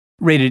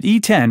rated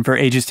E10 for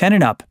ages 10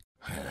 and up.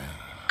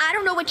 I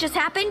don't know what just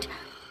happened,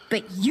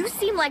 but you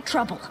seem like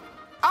trouble.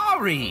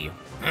 Ari!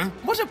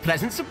 What a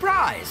pleasant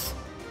surprise!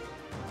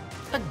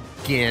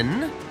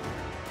 Again?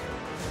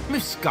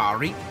 Miss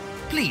Skari,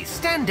 please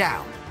stand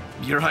down.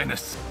 Your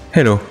Highness.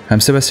 Hello, I'm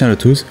Sébastien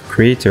Letouze,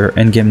 creator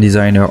and game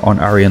designer on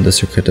Ari and the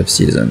Secret of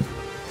Season.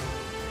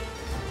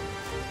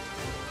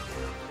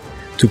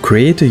 To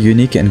create a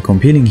unique and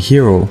compelling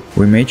hero,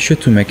 we made sure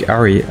to make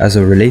Ari as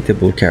a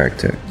relatable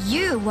character.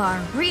 You are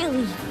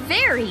really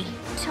very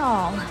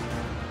tall.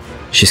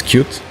 She's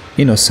cute,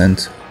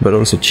 innocent, but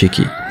also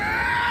cheeky.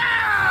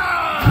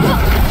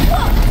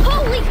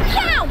 Holy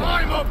cow!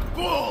 I'm a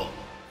bull!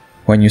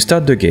 When you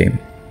start the game,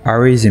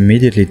 Ari is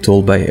immediately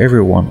told by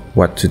everyone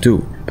what to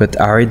do, but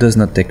Ari does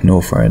not take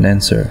no for an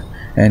answer,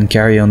 and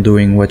carry on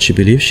doing what she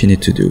believes she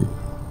needs to do.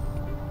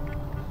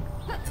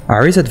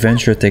 Ari's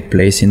adventure takes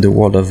place in the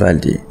world of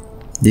Valdi.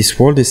 This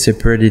world is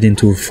separated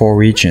into 4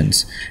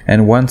 regions,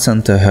 and one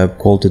center hub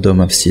called the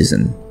Dome of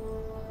Season.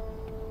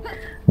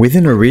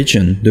 Within a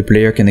region, the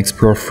player can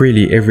explore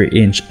freely every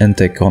inch and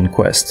take on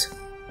quests.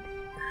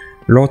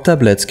 Lore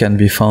tablets can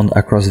be found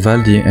across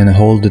Valdi and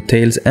hold the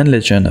tales and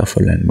legend of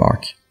a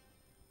landmark.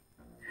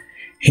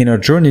 In her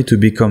journey to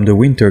become the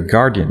Winter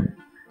Guardian,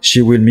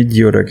 she will meet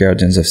the other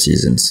Guardians of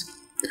Seasons.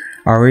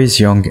 Ari is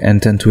young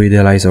and tends to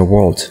idealize her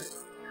world.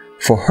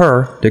 For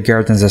her, the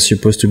Guardians are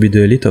supposed to be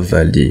the elite of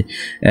Valdi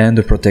and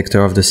the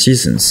protector of the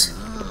seasons.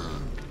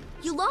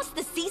 You lost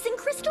the season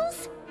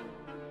crystals?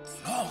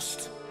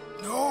 Lost?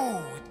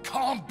 No, it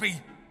can't be.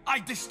 I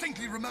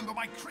distinctly remember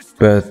my crystal.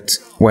 But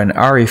when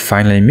Ari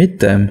finally meets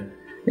them,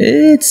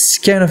 it's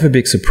kind of a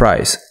big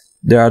surprise.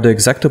 They are the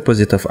exact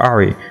opposite of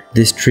Ari.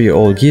 These 3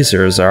 old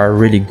geezers are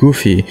really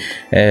goofy,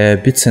 a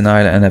bit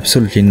senile and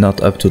absolutely not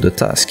up to the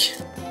task.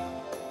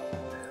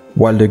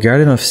 While the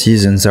Guardian of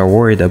Seasons are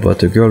worried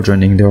about a girl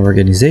joining their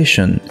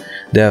organization,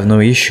 they have no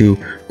issue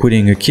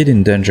putting a kid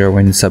in danger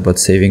when it's about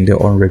saving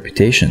their own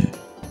reputation.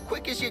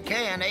 Quick as you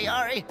can, eh,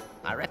 Ari?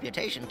 Our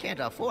reputation can't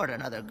afford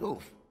another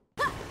goof.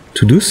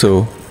 To do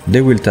so,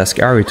 they will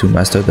task Ari to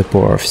master the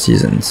power of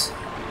seasons.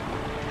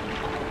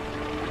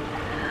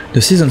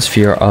 The season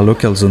sphere are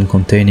local zones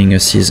containing a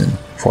season.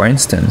 For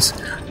instance,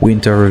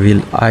 winter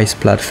reveal ice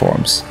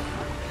platforms,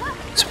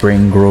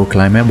 spring grow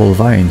climbable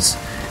vines,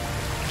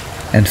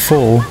 and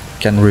fall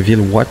can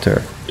reveal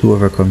water to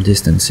overcome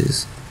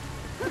distances.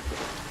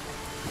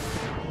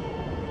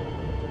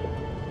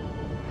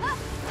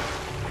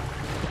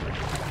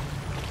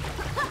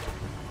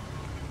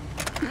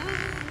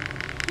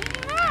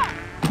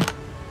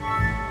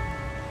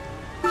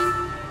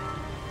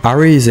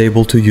 Ari is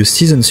able to use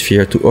Season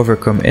Sphere to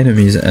overcome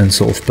enemies and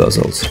solve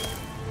puzzles.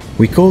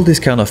 We call this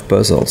kind of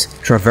puzzles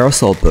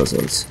traversal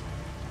puzzles.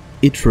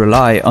 It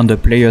relies on the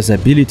player's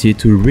ability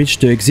to reach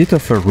the exit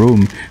of a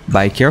room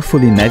by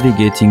carefully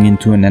navigating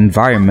into an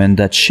environment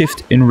that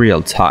shifts in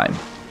real time.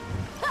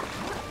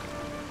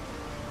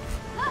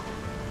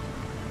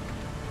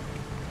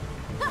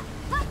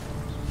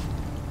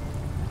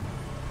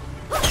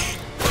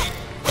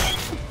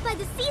 By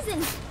the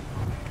seasons.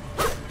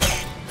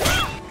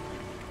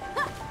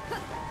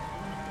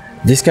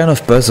 These kind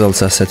of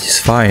puzzles are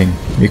satisfying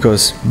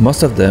because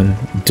most of them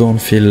don't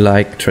feel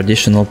like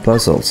traditional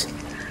puzzles.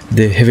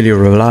 They heavily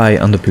rely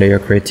on the player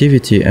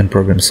creativity and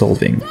problem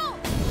solving.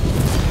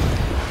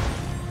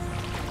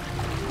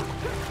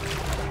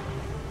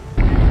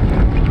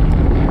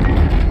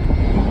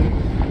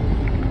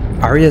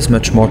 Ari has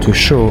much more to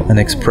show and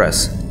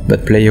express,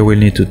 but player will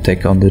need to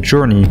take on the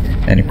journey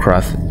and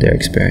craft their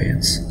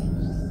experience.